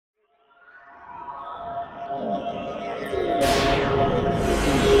Fidelis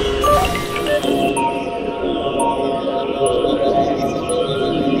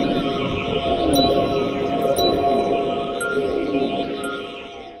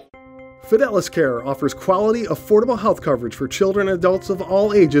Care offers quality, affordable health coverage for children and adults of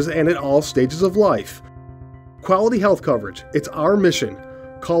all ages and at all stages of life. Quality health coverage, it's our mission.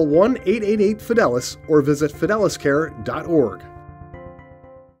 Call 1-888-FIDELIS or visit fideliscare.org.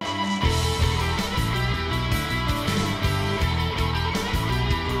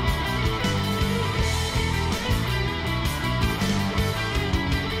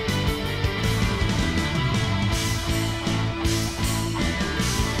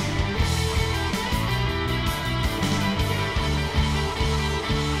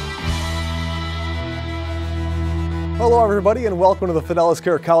 Hello everybody and welcome to the Fidelis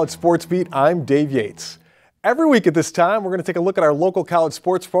Care College Sports Beat. I'm Dave Yates. Every week at this time, we're going to take a look at our local college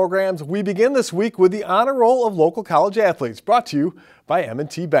sports programs. We begin this week with the Honor Roll of Local College Athletes, brought to you by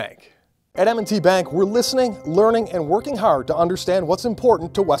M&T Bank. At M&T Bank, we're listening, learning, and working hard to understand what's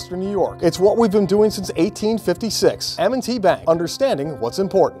important to Western New York. It's what we've been doing since 1856. M&T Bank, understanding what's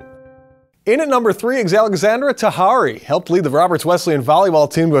important. In at number 3, Alexandra Tahari helped lead the Roberts Wesleyan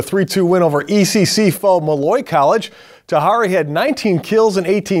volleyball team to a 3-2 win over ECC foe Malloy College. Tahari had 19 kills and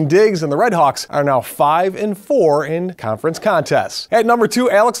 18 digs, and the Redhawks are now 5-4 in conference contests. At number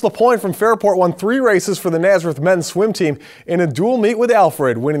 2, Alex Lapointe from Fairport won 3 races for the Nazareth men's swim team in a dual meet with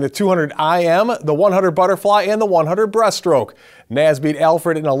Alfred, winning the 200 IM, the 100 butterfly, and the 100 breaststroke. Naz beat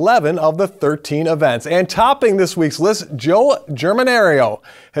Alfred in 11 of the 13 events. And topping this week's list, Joe Germanario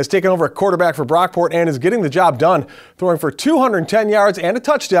has taken over at quarterback for Brockport and is getting the job done, throwing for 210 yards and a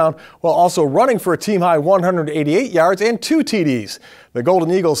touchdown, while also running for a team-high 188 yards and 2 TDs. The Golden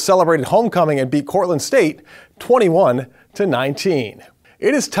Eagles celebrated homecoming and beat Cortland State 21-19.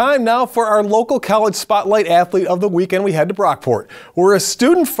 It is time now for our local college spotlight athlete of the week, and we head to Brockport, where a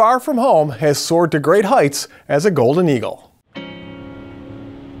student far from home has soared to great heights as a Golden Eagle.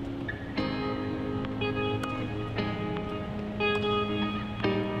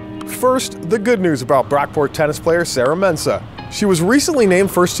 First, the good news about Brockport tennis player Sarah Mensah. She was recently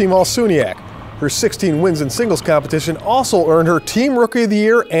named First Team All-SUNYAC. Her 16 wins in singles competition also earned her Team Rookie of the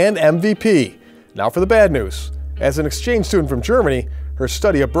Year and MVP. Now for the bad news. As an exchange student from Germany, her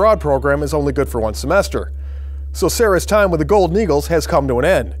study abroad program is only good for 1 semester. So Sarah's time with the Golden Eagles has come to an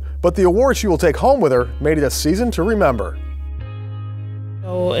end, but the award she will take home with her made it a season to remember.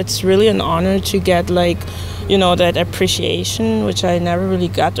 So it's really an honor to get that appreciation, which I never really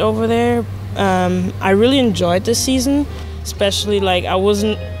got over there. I really enjoyed this season, especially I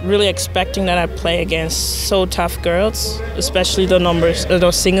wasn't really expecting that I'd play against so tough girls, especially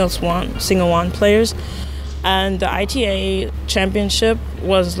those single one players. And the ITA championship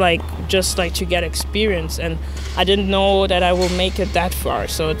was just to get experience, and I didn't know that I will make it that far.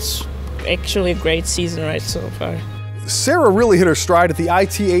 So it's actually a great season right so far. Sarah really hit her stride at the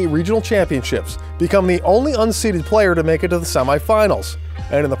ITA Regional Championships, becoming the only unseeded player to make it to the semifinals,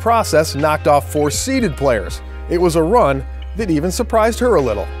 and in the process knocked off 4 seeded players. It was a run that even surprised her a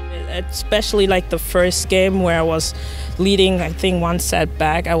little. Especially the first game where I was leading, I think 1 set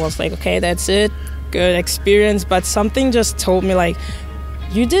back, I was like, okay, that's it, good experience, but something just told me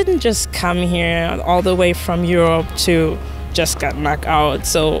you didn't just come here all the way from Europe to just got knocked out.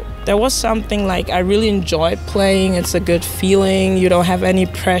 So there was something I really enjoyed playing. It's a good feeling. You don't have any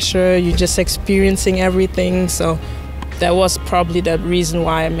pressure. You're just experiencing everything. So that was probably the reason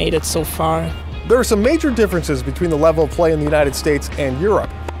why I made it so far. There are some major differences between the level of play in the United States and Europe.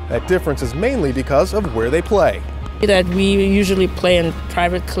 That difference is mainly because of where they play. That we usually play in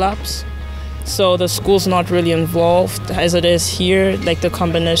private clubs. So the school's not really involved as it is here, the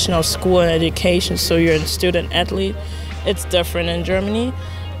combination of school and education. So you're a student athlete. It's different in Germany.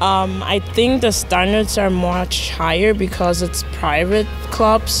 I think the standards are much higher because it's private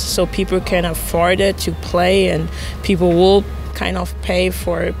clubs, so people can afford it to play, and people will kind of pay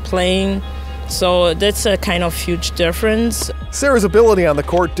for playing. So that's a kind of huge difference. Sarah's ability on the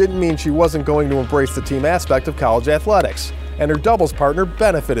court didn't mean she wasn't going to embrace the team aspect of college athletics, and her doubles partner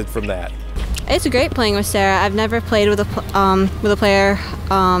benefited from that. It's great playing with Sarah. I've never played with a player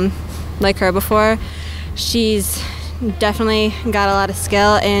like her before. She's definitely got a lot of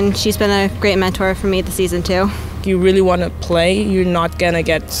skill, and she's been a great mentor for me this season too. You really want to play, you're not going to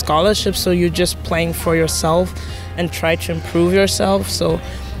get scholarships, so you're just playing for yourself and try to improve yourself. So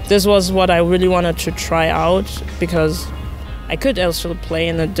this was what I really wanted to try out, because I could also play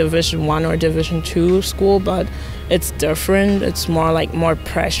in a Division I or Division II school, but it's different. It's more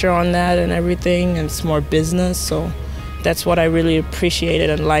pressure on that and everything, and it's more business. So that's what I really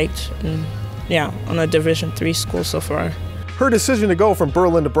appreciated and liked. And on a Division III school so far. Her decision to go from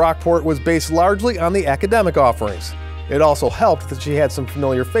Berlin to Brockport was based largely on the academic offerings. It also helped that she had some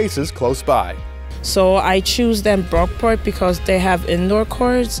familiar faces close by. So I choose then Brockport because they have indoor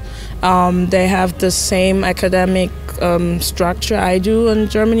courts. They have the same academic structure I do in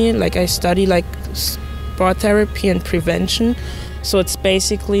Germany. Like I study like sport therapy and prevention. So it's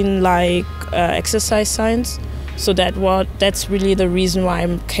basically like exercise science. So that's really the reason why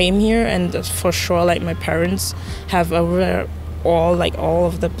I came here, and for sure, like my parents have all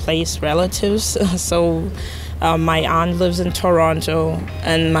of the place relatives. So my aunt lives in Toronto,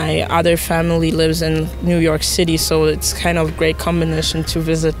 and my other family lives in New York City. So it's kind of a great combination to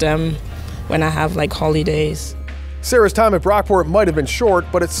visit them when I have like holidays. Sarah's time at Brockport might have been short,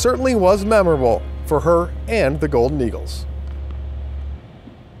 but it certainly was memorable for her and the Golden Eagles.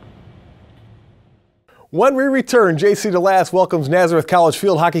 When we return, J.C. DeLass welcomes Nazareth College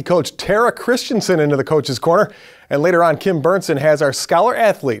field hockey coach Tara Christenson into the Coach's Corner. And later on, Kim Bernson has our Scholar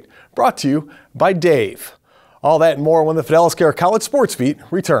Athlete, brought to you by Dave. All that and more when the Fidelis Care College Sports Beat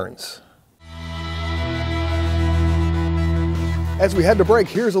returns. As we head to break,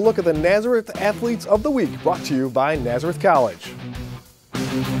 here's a look at the Nazareth Athletes of the Week, brought to you by Nazareth College.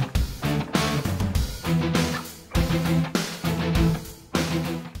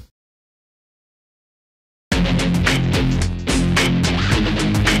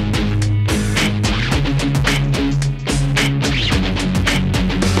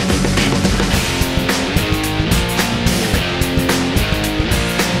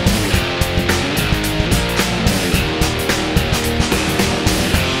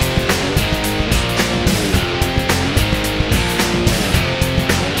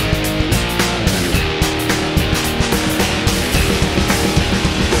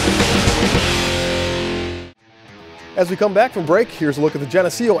 As we come back from break, here's a look at the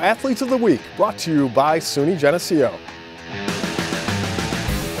Geneseo Athletes of the Week, brought to you by SUNY Geneseo.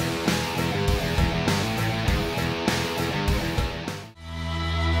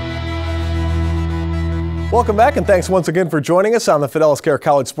 Welcome back, and thanks once again for joining us on the Fidelis Care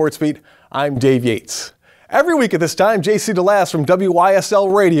College Sports Beat. I'm Dave Yates. Every week at this time, J.C. DeLass from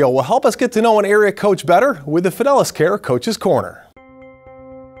WYSL Radio will help us get to know an area coach better with the Fidelis Care Coach's Corner.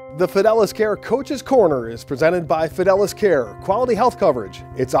 The Fidelis Care Coach's Corner is presented by Fidelis Care, quality health coverage.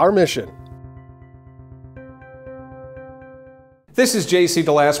 It's our mission. This is J.C.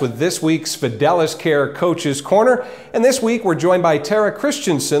 DeLass with this week's Fidelis Care Coach's Corner, and this week we're joined by Tara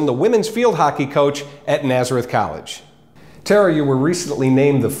Christenson, the women's field hockey coach at Nazareth College. Tara, you were recently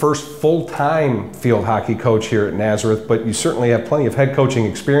named the first full-time field hockey coach here at Nazareth, but you certainly have plenty of head coaching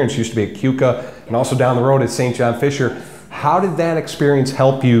experience. You used to be at CUCA and also down the road at St. John Fisher. How did that experience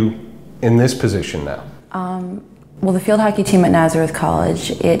help you in this position now? Well, the field hockey team at Nazareth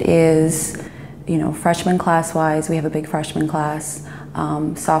College, it is, freshman class-wise, we have a big freshman class.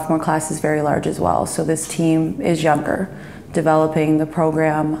 Sophomore class is very large as well, so this team is younger, developing the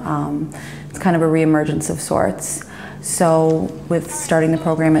program. It's kind of a reemergence of sorts. So with starting the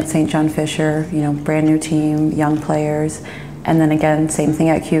program at St. John Fisher, brand new team, young players, and then again, same thing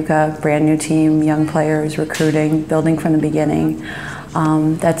at CUCA, brand new team, young players, recruiting, building from the beginning.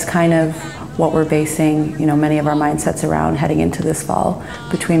 That's kind of what we're basing, many of our mindsets around heading into this fall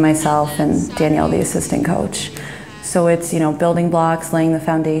between myself and Danielle, the assistant coach. So it's, building blocks, laying the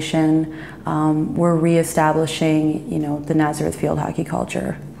foundation. We're reestablishing, the Nazareth field hockey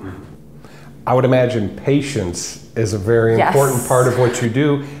culture. I would imagine patience is a very important part of what you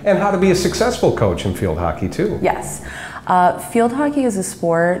do, and how to be a successful coach in field hockey too. Yes. Field hockey is a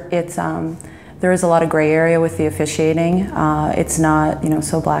sport. It's there is a lot of gray area with the officiating. It's not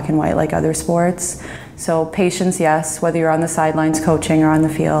so black and white like other sports. So patience, yes, whether you're on the sidelines coaching or on the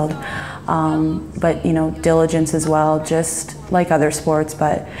field, but diligence as well, just like other sports.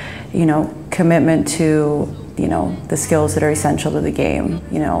 But commitment to the skills that are essential to the game.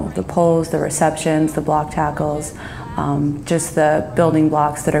 The pulls, the receptions, the block tackles. Just the building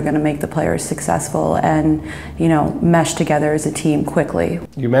blocks that are going to make the players successful and, mesh together as a team quickly.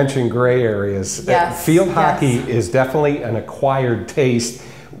 You mentioned gray areas. Yes. Field hockey is definitely an acquired taste.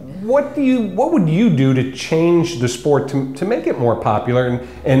 What would you do to change the sport to make it more popular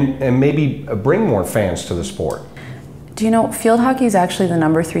and maybe bring more fans to the sport? Do you know, field hockey is actually the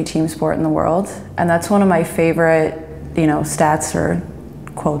 #3 team sport in the world, and that's one of my favorite, stats or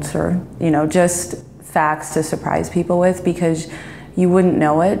quotes or, just facts to surprise people with, because you wouldn't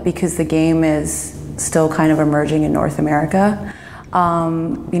know it because the game is still kind of emerging in North America.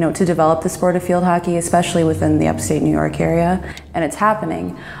 To develop the sport of field hockey, especially within the upstate New York area, and it's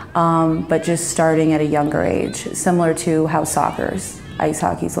happening, but just starting at a younger age, similar to how soccer's ice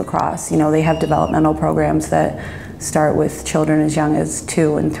hockey's lacrosse. You know, they have developmental programs that start with children as young as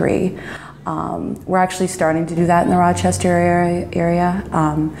 2 and 3. We're actually starting to do that in the Rochester area.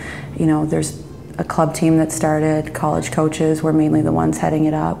 You know, there's a club team that started, college coaches, we're mainly the ones heading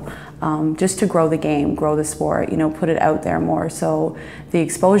it up, just to grow the game, grow the sport, you know, put it out there more. So the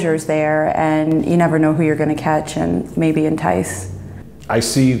exposure's there, and you never know who you're going to catch and maybe entice. I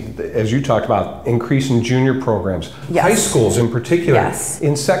see, as you talked about, increase in junior programs, yes. High schools in particular, yes.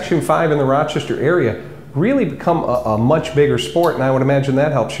 In Section 5 in the Rochester area, really become a much bigger sport, and I would imagine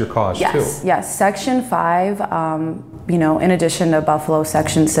that helps your cause too. Yes, Section 5, you know, in addition to Buffalo,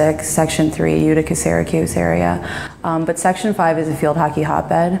 Section 6, Section 3, Utica, Syracuse area, but Section 5 is a field hockey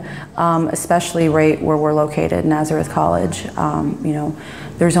hotbed, especially right where we're located, Nazareth College. You know,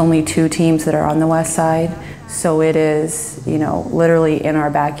 there's only 2 teams that are on the west side, so it is, you know, literally in our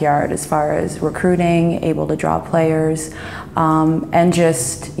backyard as far as recruiting, able to draw players, and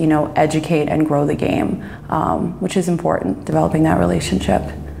just, you know, educate and grow the game, which is important, developing that relationship.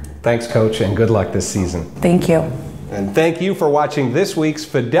 Thanks, Coach, and good luck this season. Thank you. And thank you for watching this week's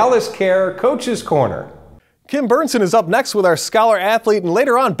Fidelis Care Coach's Corner. Kim Burnson is up next with our Scholar Athlete, and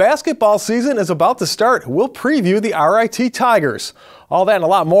later on, basketball season is about to start. We'll preview the RIT Tigers. All that and a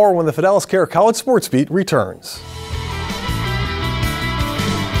lot more when the Fidelis Care College Sports Beat returns.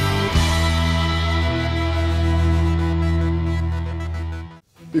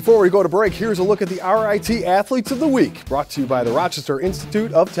 Before we go to break, here's a look at the RIT Athletes of the Week, brought to you by the Rochester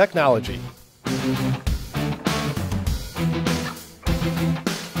Institute of Technology.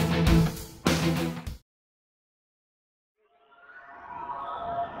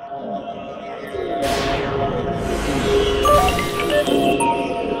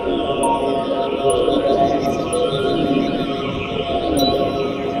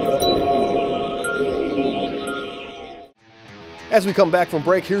 As we come back from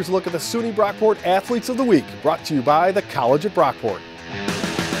break, here's a look at the SUNY Brockport Athletes of the Week, brought to you by the College at Brockport.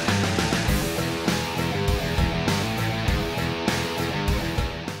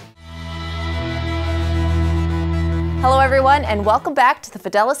 Hello everyone, and welcome back to the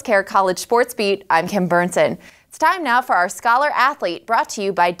Fidelis Care College Sports Beat. I'm Kim Burnson. It's time now for our Scholar Athlete, brought to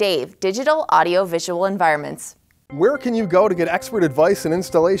you by Dave, Digital Audio Visual Environments. Where can you go to get expert advice and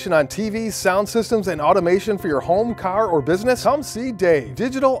installation on TVs, sound systems, and automation for your home, car, or business? Come see Dave,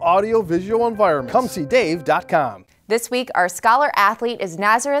 Digital Audio Visual Environments. ComeSeeDave.com. This week, our Scholar Athlete is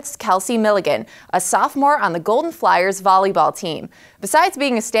Nazareth's Kelsey Milligan, a sophomore on the Golden Flyers volleyball team. Besides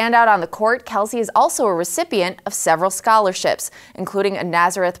being a standout on the court, Kelsey is also a recipient of several scholarships, including a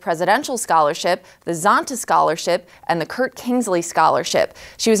Nazareth Presidential Scholarship, the Zonta Scholarship, and the Kurt Kingsley Scholarship.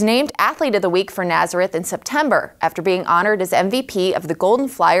 She was named Athlete of the Week for Nazareth in September after being honored as MVP of the Golden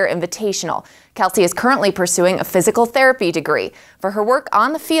Flyer Invitational. Kelsey is currently pursuing a physical therapy degree. For her work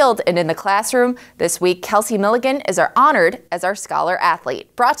on the field and in the classroom, this week Kelsey Milligan is honored as our Scholar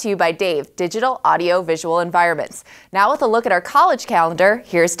Athlete. Brought to you by Dave, Digital Audio Visual Environments. Now with a look at our college calendar,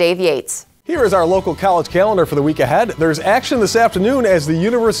 here's Dave Yates. Here is our local college calendar for the week ahead. There's action this afternoon as the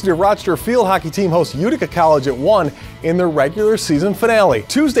University of Rochester field hockey team hosts Utica College at 1 in their regular season finale.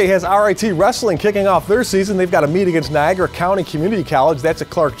 Tuesday has RIT Wrestling kicking off their season. They've got a meet against Niagara County Community College. That's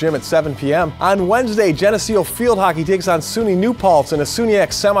at Clark Gym at 7 p.m. On Wednesday, Geneseo Field Hockey takes on SUNY New Paltz in a SUNYAC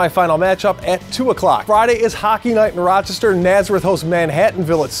semifinal matchup at 2 o'clock. Friday is hockey night in Rochester. Nazareth hosts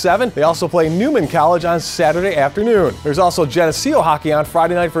Manhattanville at 7. They also play Newman College on Saturday afternoon. There's also Geneseo hockey on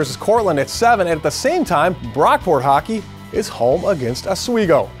Friday night versus Cortland at 7, and at the same time, Brockport hockey is home against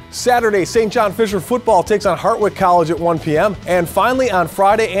Oswego. Saturday, St. John Fisher football takes on Hartwick College at 1 p.m. And finally, on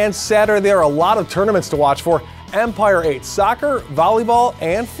Friday and Saturday, there are a lot of tournaments to watch for. Empire 8 soccer, volleyball,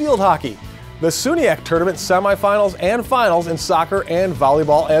 and field hockey. The SUNYAC tournament semifinals and finals in soccer and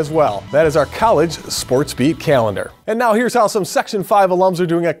volleyball as well. That is our college sports beat calendar. And now here's how some Section 5 alums are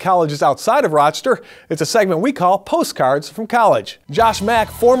doing at colleges outside of Rochester. It's a segment we call Postcards from College. Josh Mack,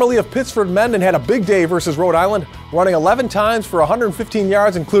 formerly of Pittsford Mendon, had a big day versus Rhode Island, running 11 times for 115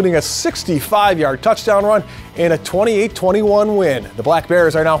 yards, including a 65-yard touchdown run in a 28-21 win. The Black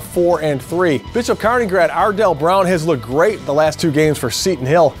Bears are now 4-3. Bishop Kearney grad Ardell Brown has looked great the last 2 games for Seton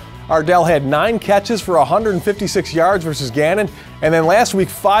Hill. Ardell had 9 catches for 156 yards versus Gannon, and then last week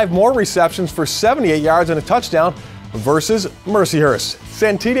 5 more receptions for 78 yards and a touchdown versus Mercyhurst.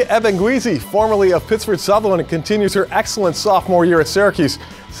 Santita Ebenguizi, formerly of Pittsford Sutherland, continues her excellent sophomore year at Syracuse,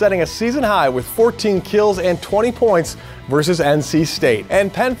 setting a season high with 14 kills and 20 points versus NC State.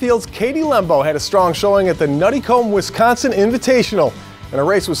 And Penfield's Katie Lembo had a strong showing at the Nuttycombe, Wisconsin Invitational. In a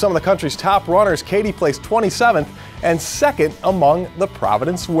race with some of the country's top runners, Katie placed 27th and 2nd among the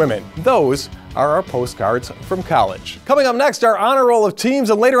Providence women. Those are our postcards from college. Coming up next, our honor roll of teams,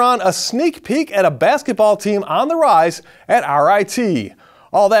 and later on, a sneak peek at a basketball team on the rise at RIT.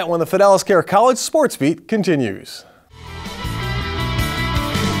 All that when the Fidelis Care College Sports Beat continues.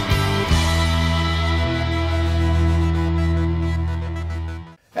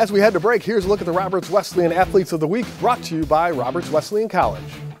 As we head to break, here's a look at the Roberts Wesleyan Athletes of the Week, brought to you by Roberts Wesleyan College.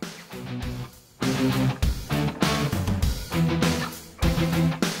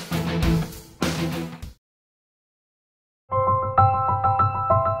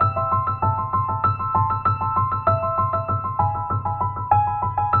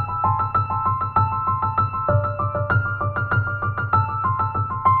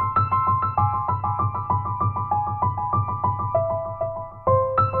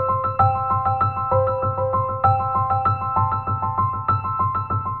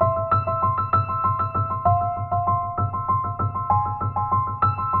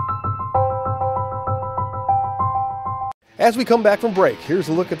 As we come back from break, here's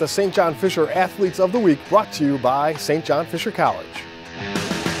a look at the St. John Fisher Athletes of the Week, brought to you by St. John Fisher College.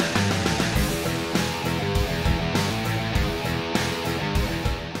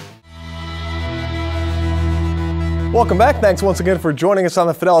 Welcome back. Thanks once again for joining us on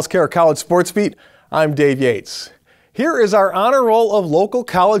the Fidelis Care College Sports Beat. I'm Dave Yates. Here is our honor roll of local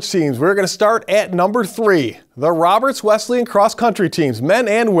college teams. We're going to start at number 3, the Roberts Wesleyan cross country teams, men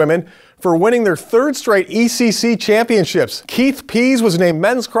and women, for winning their 3rd straight ECC championships. Keith Pease was named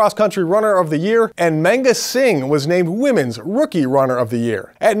Men's Cross Country Runner of the Year, and Menga Singh was named Women's Rookie Runner of the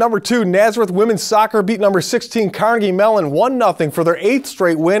Year. At number 2, Nazareth Women's Soccer beat number 16 Carnegie Mellon 1-0 for their 8th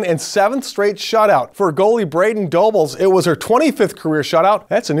straight win and 7th straight shutout. For goalie Braden Dobles, it was her 25th career shutout.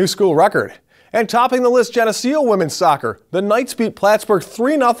 That's a new school record. And topping the list, Geneseo Women's Soccer. The Knights beat Plattsburgh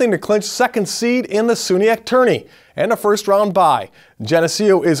 3-0 to clinch 2nd seed in the SUNYAC tourney and a first-round bye.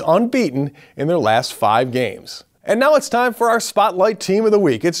 Geneseo is unbeaten in their last 5 games. And now it's time for our Spotlight Team of the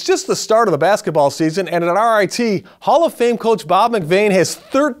Week. It's just the start of the basketball season, and at RIT, Hall of Fame coach Bob McVane has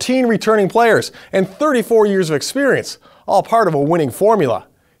 13 returning players and 34 years of experience, all part of a winning formula.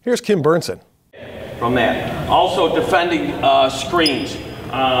 Here's Kim Burnson. From that. Also defending screens.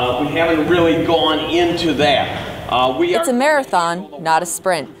 We haven't really gone into that. It's a marathon, not a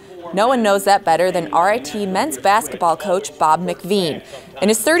sprint. No one knows that better than RIT men's basketball coach Bob McVane. In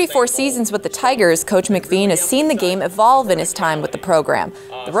his 34 seasons with the Tigers, Coach McVane has seen the game evolve in his time with the program.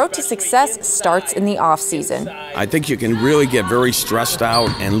 The road to success starts in the off-season. I think you can really get very stressed out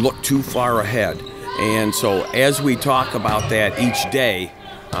and look too far ahead. And so as we talk about that each day,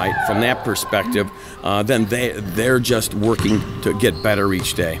 from that perspective, then they're just working to get better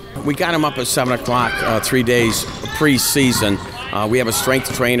each day. We got them up at 7 o'clock 3 days pre-season. We have a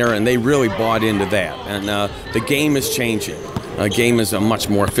strength trainer, and they really bought into that. And the game is changing. The game is a much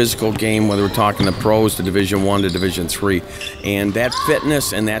more physical game, whether we're talking the pros, to Division I to Division III. And that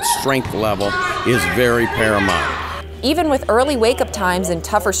fitness and that strength level is very paramount. Even with early wake-up times and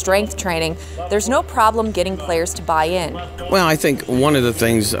tougher strength training, there's no problem getting players to buy in. Well, I think one of the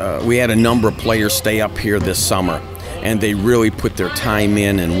things, we had a number of players stay up here this summer, and they really put their time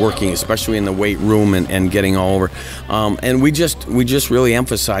in and working, especially in the weight room and getting all over. And we just really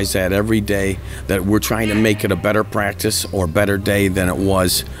emphasize that every day, that we're trying to make it a better practice or better day than it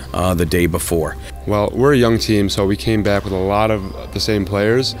was the day before. Well, we're a young team, so we came back with a lot of the same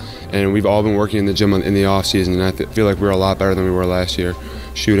players, and we've all been working in the gym in the off season, and I feel like we're a lot better than we were last year.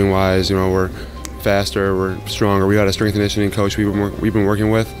 Shooting wise, we're faster, we're stronger. We got a strength and conditioning coach we've been working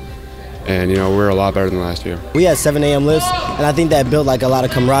with, and we're a lot better than last year. We had 7 a.m. lifts, and I think that built a lot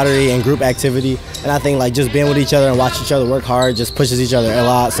of camaraderie and group activity, and I think just being with each other and watching each other work hard just pushes each other a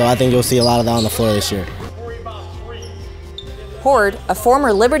lot, so I think you'll see a lot of that on the floor this year. Horde, a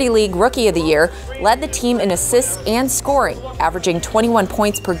former Liberty League Rookie of the Year, led the team in assists and scoring, averaging 21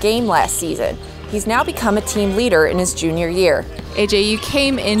 points per game last season. He's now become a team leader in his junior year. AJ, you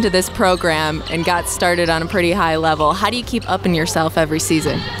came into this program and got started on a pretty high level. How do you keep upping yourself every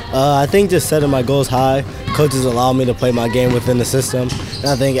season? I think just setting my goals high. Coaches allow me to play my game within the system. And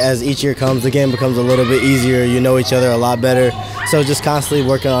I think as each year comes, the game becomes a little bit easier. You know each other a lot better. So just constantly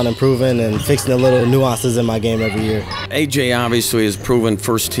working on improving and fixing the little nuances in my game every year. AJ obviously has proven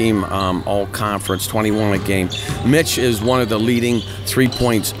first team all conference, 21 a game. Mitch is one of the leading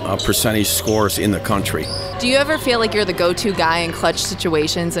 3-point percentage scorers in the country. Do you ever feel like you're the go-to guy in clutch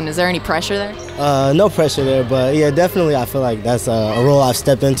situations, and is there any pressure there? No pressure there, but yeah, definitely I feel like that's a role I've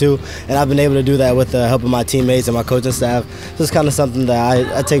stepped into, and I've been able to do that with the help of my teammates and my coaching staff. So it's kind of something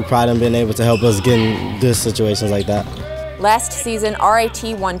that I take pride in being able to help us get in good situations like that. Last season,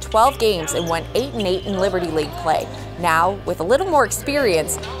 RIT won 12 games and went 8-8 in Liberty League play. Now, with a little more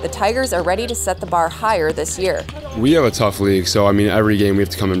experience, the Tigers are ready to set the bar higher this year. We have a tough league, so I mean every game we have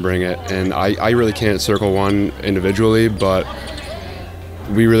to come and bring it, and I really can't circle one individually, but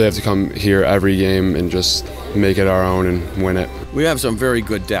we really have to come here every game and just make it our own and win it. We have some very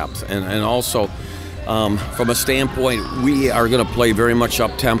good depth, and also from a standpoint, we are going to play very much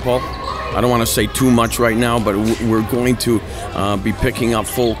up-tempo. I don't want to say too much right now, but we're going to be picking up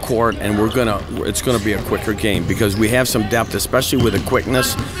full court, and it's going to be a quicker game because we have some depth, especially with the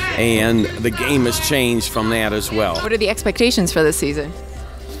quickness, and the game has changed from that as well. What are the expectations for this season?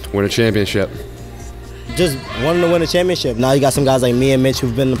 Win a championship. Just wanting to win a championship. Now you got some guys like me and Mitch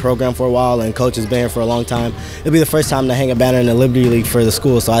who've been in the program for a while, and Coach has been here for a long time. It'll be the first time to hang a banner in the Liberty League for the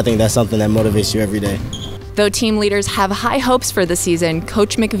school, so I think that's something that motivates you every day. Though team leaders have high hopes for the season,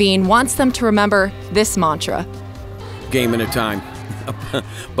 Coach McVean wants them to remember this mantra. Game at a time.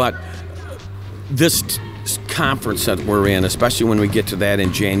 But this conference that we're in, especially when we get to that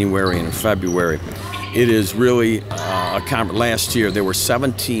in January and February, it is really a conference. Last year there were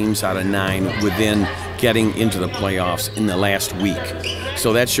 7 teams out of 9 within getting into the playoffs in the last week.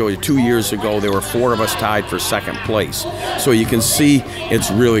 So that shows you 2 years ago there were 4 of us tied for second place. So you can see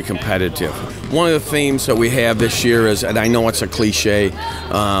it's really competitive. One of the themes that we have this year is, and I know it's a cliche,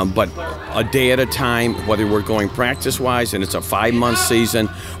 but a day at a time, whether we're going practice-wise and it's a 5-month season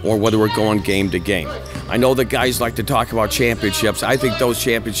or whether we're going game to game. I know that guys like to talk about championships. I think those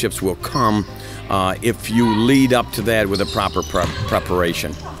championships will come if you lead up to that with a proper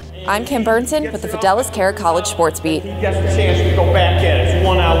preparation. I'm Kim Burnson with the Fidelis Care College Sports Beat. Gets a chance to go back at it. It's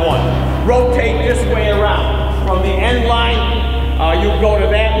one-on-one. Rotate this way around. From the end line, you go to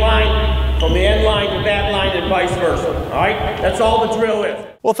that line. From the end line to that line and vice versa. All right? That's all the drill is.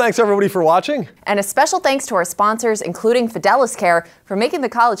 Well, thanks everybody for watching. And a special thanks to our sponsors, including Fidelis Care, for making the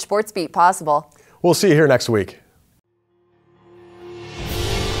College Sports Beat possible. We'll see you here next week.